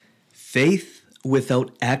Faith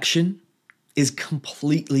without action is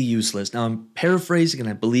completely useless. Now, I'm paraphrasing, and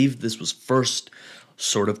I believe this was first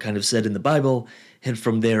sort of kind of said in the Bible. And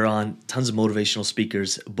from there on, tons of motivational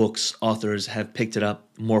speakers, books, authors have picked it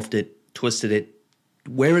up, morphed it, twisted it.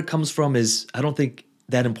 Where it comes from is, I don't think,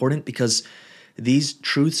 that important because these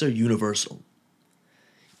truths are universal.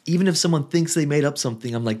 Even if someone thinks they made up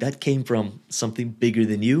something, I'm like, that came from something bigger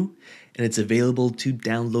than you, and it's available to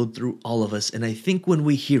download through all of us. And I think when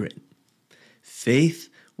we hear it, faith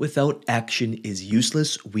without action is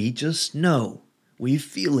useless. We just know, we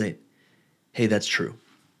feel it. Hey, that's true.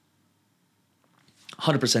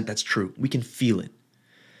 100% that's true. We can feel it.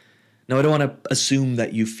 Now, I don't want to assume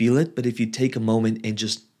that you feel it, but if you take a moment and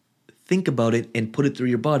just think about it and put it through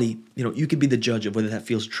your body, you can be the judge of whether that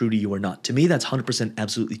feels true to you or not. To me, that's 100%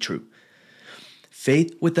 absolutely true.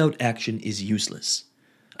 Faith without action is useless.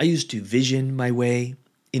 I used to vision my way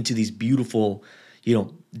into these beautiful,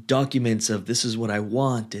 documents of this is what I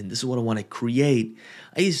want and this is what I want to create.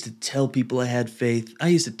 I used to tell people I had faith. I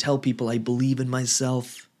used to tell people I believe in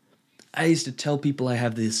myself. I used to tell people I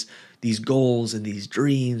have these goals and these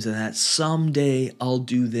dreams and that someday I'll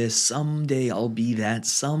do this, someday I'll be that,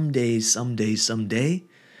 someday.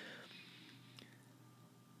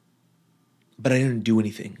 But I didn't do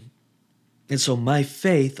anything. And so my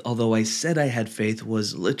faith, although I said I had faith,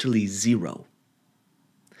 was literally zero.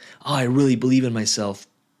 Oh, I really believe in myself.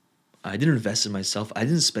 I didn't invest in myself. I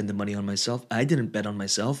didn't spend the money on myself. I didn't bet on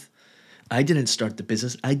myself. I didn't start the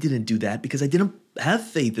business. I didn't do that because I didn't have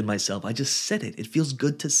faith in myself. I just said it. It feels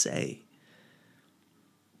good to say.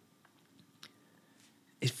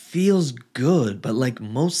 It feels good, but like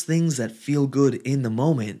most things that feel good in the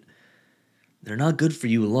moment, they're not good for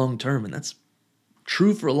you long term, and that's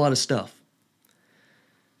true for a lot of stuff.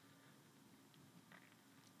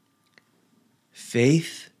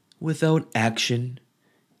 Faith without action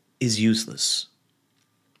is useless.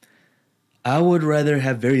 I would rather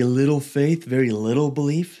have very little faith, very little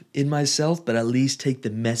belief in myself, but at least take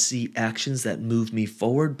the messy actions that move me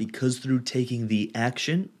forward, because through taking the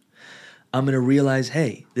action, I'm going to realize,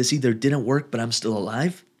 hey, this either didn't work, but I'm still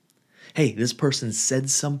alive. Hey, this person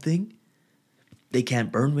said something. They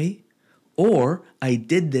can't burn me. Or I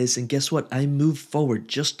did this, and guess what? I moved forward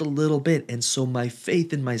just a little bit, and so my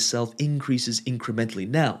faith in myself increases incrementally.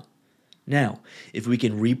 Now, if we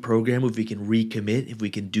can reprogram, if we can recommit, if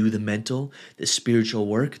we can do the mental, the spiritual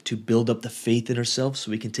work to build up the faith in ourselves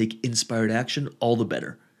so we can take inspired action, all the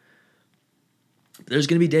better. There's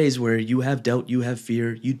going to be days where you have doubt, you have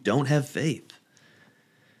fear, you don't have faith.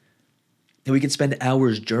 And we can spend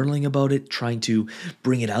hours journaling about it, trying to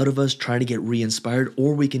bring it out of us, trying to get re-inspired,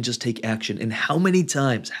 or we can just take action. And how many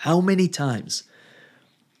times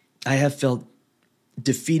I have felt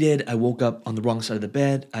defeated. I woke up on the wrong side of the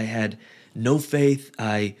bed. I had no faith.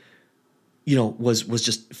 I, was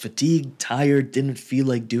just fatigued, tired, didn't feel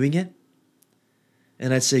like doing it.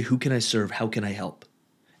 And I'd say, who can I serve? How can I help?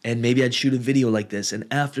 And maybe I'd shoot a video like this. And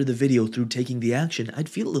after the video, through taking the action, I'd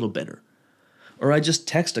feel a little better. Or I just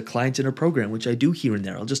text a client in a program, which I do here and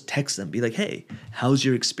there. I'll just text them, be like, hey, how's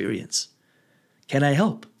your experience? Can I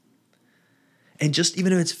help? And just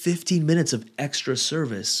even if it's 15 minutes of extra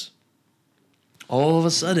service, all of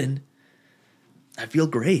a sudden, I feel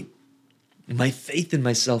great. My faith in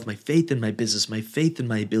myself, my faith in my business, my faith in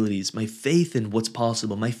my abilities, my faith in what's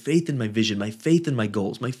possible, my faith in my vision, my faith in my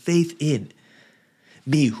goals, my faith in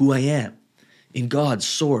me, who I am, in God,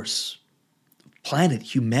 source, planet,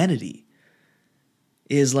 humanity,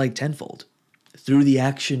 is like tenfold through the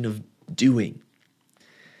action of doing.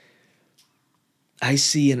 I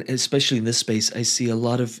see, and especially in this space, I see a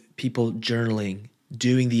lot of people journaling,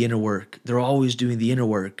 doing the inner work. They're always doing the inner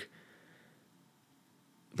work.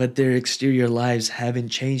 But their exterior lives haven't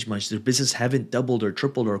changed much. Their business haven't doubled or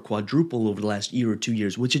tripled or quadrupled over the last year or 2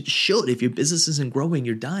 years, which it should. If your business isn't growing,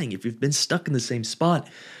 you're dying. If you've been stuck in the same spot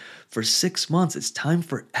for 6 months, it's time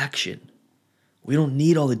for action. We don't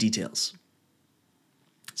need all the details.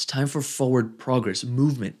 It's time for forward progress,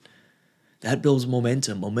 movement. That builds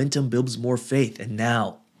momentum. Momentum builds more faith. And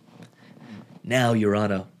now you're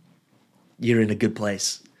in a good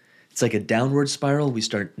place. It's like a downward spiral. We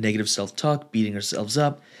start negative self-talk, beating ourselves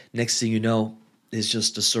up. Next thing you know, it's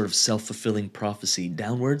just a sort of self-fulfilling prophecy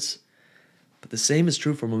downwards. But the same is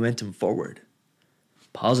true for momentum forward.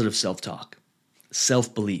 Positive self-talk,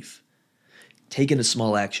 self-belief, taking a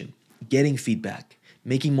small action, getting feedback,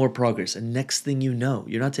 making more progress. And next thing you know,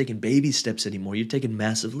 you're not taking baby steps anymore. You're taking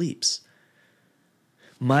massive leaps.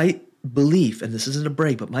 My belief, and this isn't a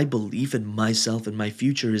break, but my belief in myself and my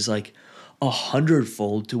future is like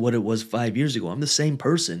 100-fold to what it was 5 years ago. I'm the same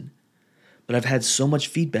person, But I've had so much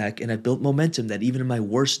feedback and I've built momentum that even in my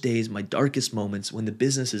worst days, my darkest moments, when the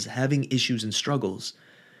business is having issues and struggles,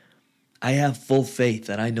 I have full faith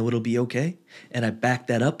that I know it'll be okay. And I back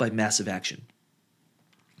that up by massive action.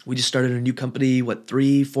 We just started a new company,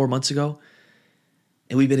 3-4 months ago?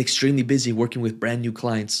 And we've been extremely busy working with brand new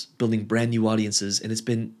clients, building brand new audiences, and it's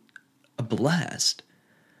been a blast.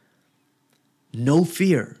 No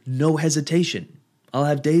fear, no hesitation. I'll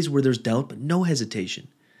have days where there's doubt, but no hesitation.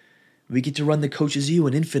 We get to run the Coaches U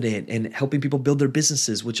and Infinite and helping people build their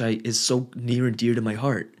businesses, which is so near and dear to my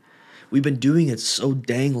heart. We've been doing it so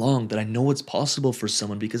dang long that I know it's possible for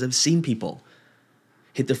someone because I've seen people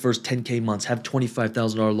hit their first 10K months, have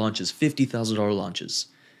 $25,000 launches, $50,000 launches,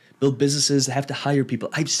 build businesses, have to hire people.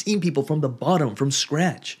 I've seen people from the bottom, from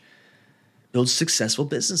scratch, build successful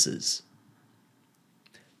businesses.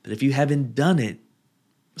 But if you haven't done it,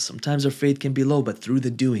 sometimes our faith can be low, but through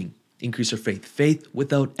the doing, increase our faith. Faith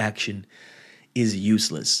without action is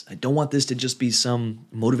useless. I don't want this to just be some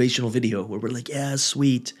motivational video where we're like, yeah,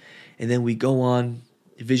 sweet. And then we go on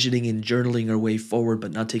visioning and journaling our way forward,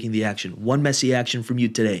 but not taking the action. One messy action from you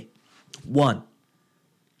today. One.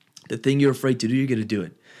 The thing you're afraid to do, you're going to do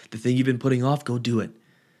it. The thing you've been putting off, go do it.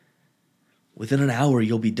 Within an hour,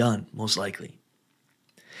 you'll be done, most likely.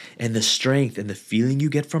 And the strength and the feeling you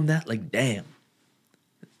get from that, like, damn.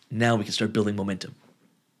 Now we can start building momentum.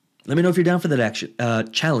 Let me know if you're down for that action,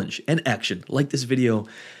 challenge and action. Like this video.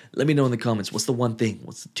 Let me know in the comments. What's the one thing?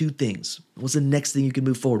 What's the two things? What's the next thing you can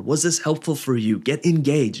move forward? Was this helpful for you? Get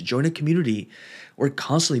engaged. Join a community. We're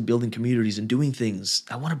constantly building communities and doing things.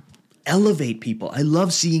 I want to elevate people. I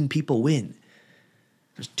love seeing people win.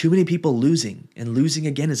 There's too many people losing. And losing,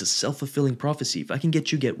 again, is a self-fulfilling prophecy. If I can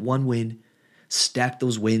get one win, stack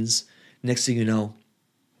those wins, next thing you know,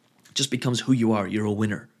 it just becomes who you are. You're a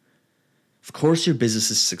winner. Of course your business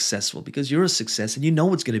is successful because you're a success and you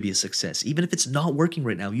know it's going to be a success. Even if it's not working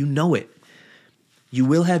right now, you know it. You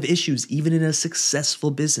will have issues even in a successful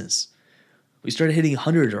business. We started hitting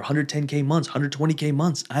 100 or 110K months, 120K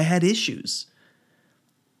months. I had issues.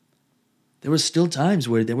 There was still times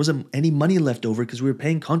where there wasn't any money left over because we were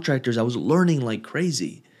paying contractors. I was learning like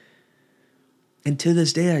crazy. And to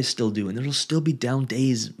this day, I still do. And there will still be down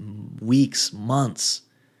days, weeks, months.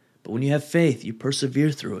 But when you have faith, you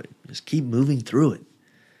persevere through it. Just keep moving through it.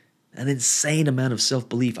 An insane amount of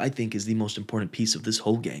self-belief, I think, is the most important piece of this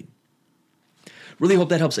whole game. Really hope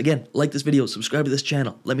that helps. Again, like this video, subscribe to this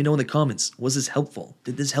channel. Let me know in the comments, was this helpful?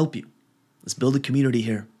 Did this help you? Let's build a community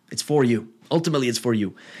here. It's for you. Ultimately, it's for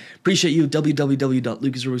you. Appreciate you.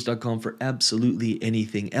 www.lucasrubrix.com for absolutely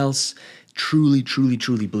anything else. Truly, truly,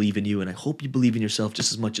 truly believe in you. And I hope you believe in yourself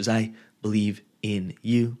just as much as I believe in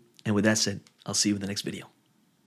you. And with that said, I'll see you in the next video.